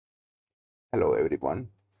Hello everyone.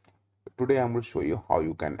 Today I'm going to show you how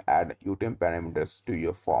you can add UTM parameters to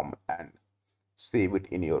your form and save it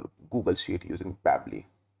in your Google Sheet using Pabbly.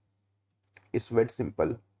 It's very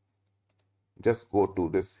simple. Just go to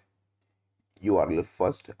this URL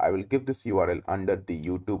first. I will give this URL under the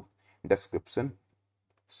YouTube description.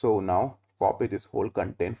 So now copy this whole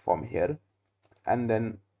content from here and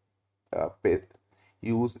then paste.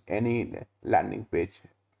 Use any landing page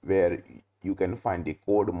where you can find the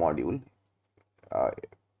code module uh,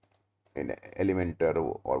 in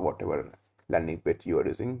Elementor or whatever landing page you are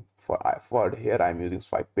using. For here I'm using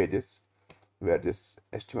swipe pages, where this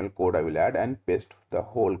HTML code I will add and paste the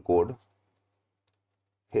whole code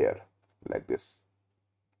here like this.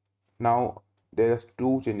 Now there's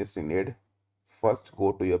two changes you need. First,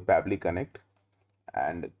 go to your Pabbly Connect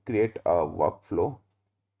and create a workflow.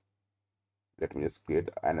 Let me just create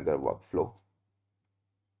another workflow.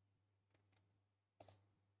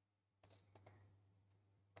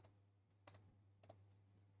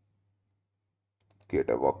 Create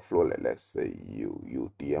a workflow, let's say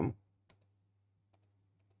UTM,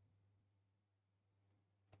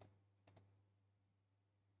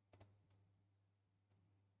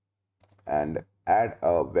 and add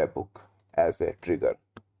a webhook as a trigger.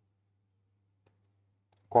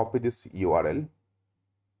 Copy this URL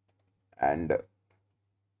and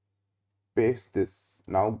paste this.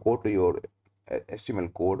 Now go to your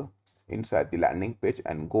HTML code inside the landing page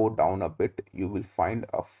and go down a bit. You will find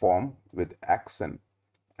a form with action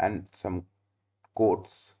and some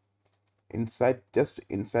quotes. Just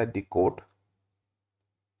inside the quote,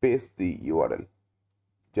 paste the URL.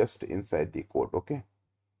 Just inside the quote, okay?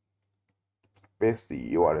 Paste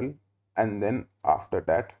the URL, and then after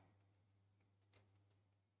that,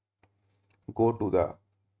 go to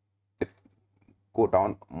the go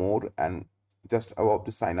down more, and just above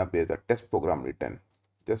the sign up there's a test program written.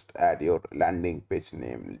 Just add your landing page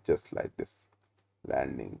name, just like this.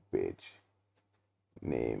 Landing page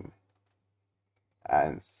name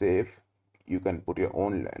and save. You can put your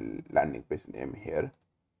own landing page name here.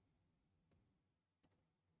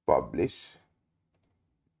 Publish.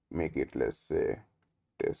 Make it, let's say,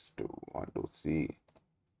 test 123.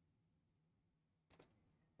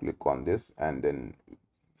 Click on this and then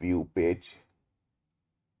view page.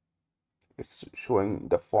 It's showing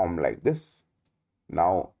the form like this.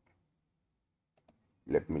 Now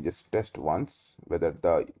let me just test once whether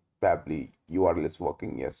the Pabbly URL is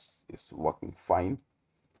working. Yes, it's working fine.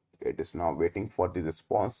 It is now waiting for the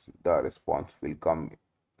response. The response will come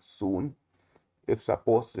soon. If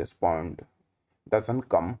suppose respond doesn't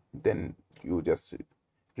come, then you just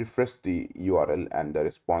refresh the URL and the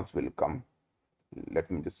response will come. Let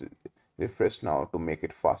me just refresh now to make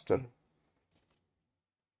it faster.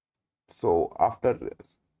 So after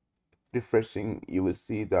refreshing, you will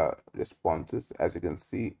see the responses. As you can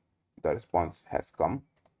see, the response has come.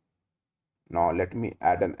 Now let me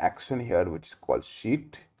add an action here which is called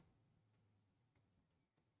sheet.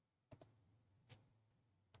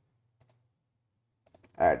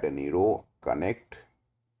 Add a new row, connect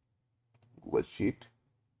Google Sheet.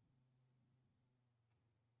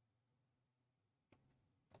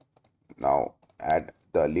 Now add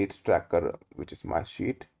the leads tracker, which is my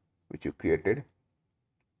sheet which you created,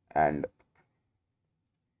 and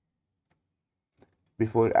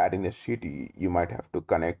before adding a sheet you might have to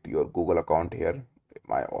connect your Google account here.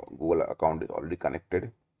 My Google account is already connected,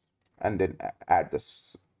 and then add the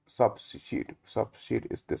sub sheet. Sub sheet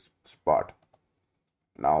is this part.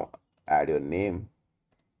 Now add your name,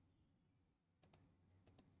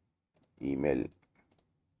 email,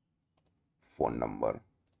 phone number,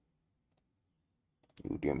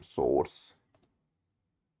 UTM source,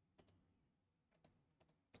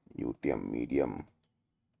 UTM medium,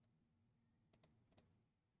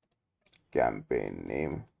 campaign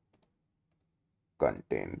name,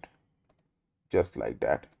 content, just like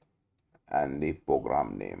that, and the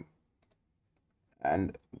program name,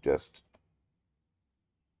 and just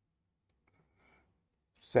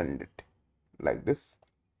send it like this.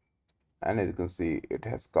 And as you can see, it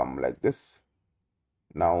has come like this.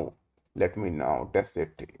 Now let me now test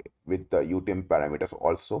it with the UTM parameters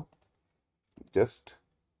also. Just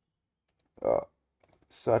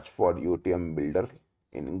search for UTM builder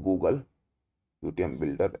in Google, UTM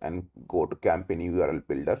builder, and go to campaign URL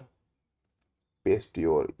builder. Paste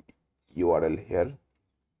your URL here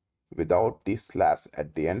without the slash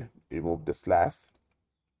at the end. Remove the slash,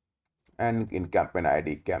 and in campaign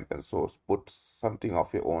ID, campaign source, put something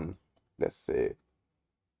of your own. Let's say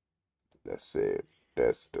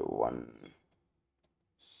test one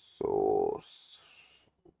source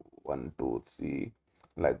 123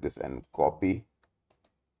 like this, and copy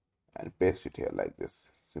and paste it here like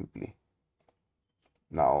this simply.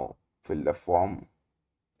 Now fill the form,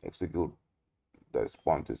 execute, the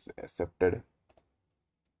response is accepted,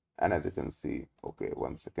 and as you can see, okay,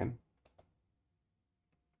 one second.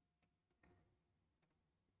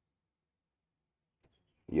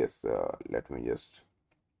 Yes, let me just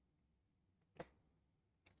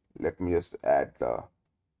add the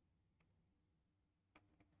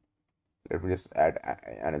let me just add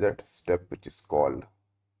another step which is called,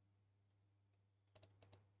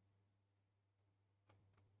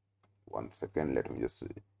 one second, let me just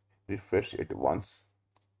refresh it once.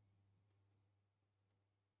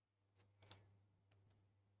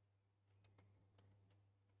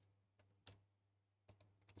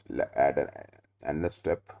 Add another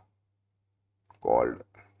step called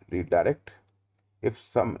redirect. If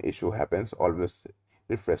some issue happens, always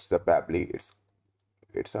refresh the Pabbly.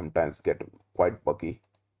 It sometimes get quite buggy,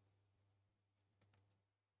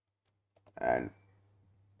 and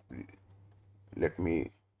let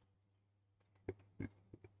me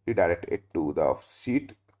redirect it to the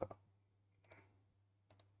sheet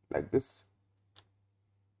like this.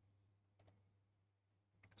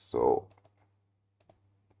 So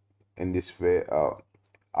in this way,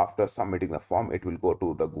 after submitting the form, it will go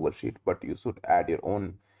to the Google Sheet, but you should add your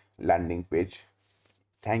own landing page,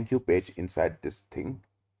 thank you page inside this thing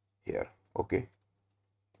here. Okay,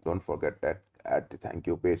 don't forget that, add the thank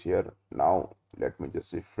you page here. Now let me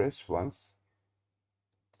just refresh once,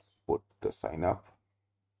 put the sign up.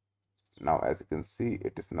 Now as you can see,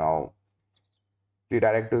 it is now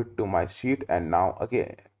redirected to my sheet, and now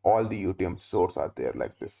again all the UTM source are there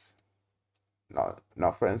like this.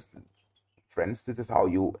 Now friends, this is how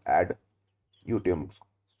you add UTM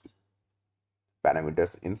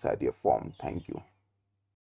parameters inside your form. Thank you.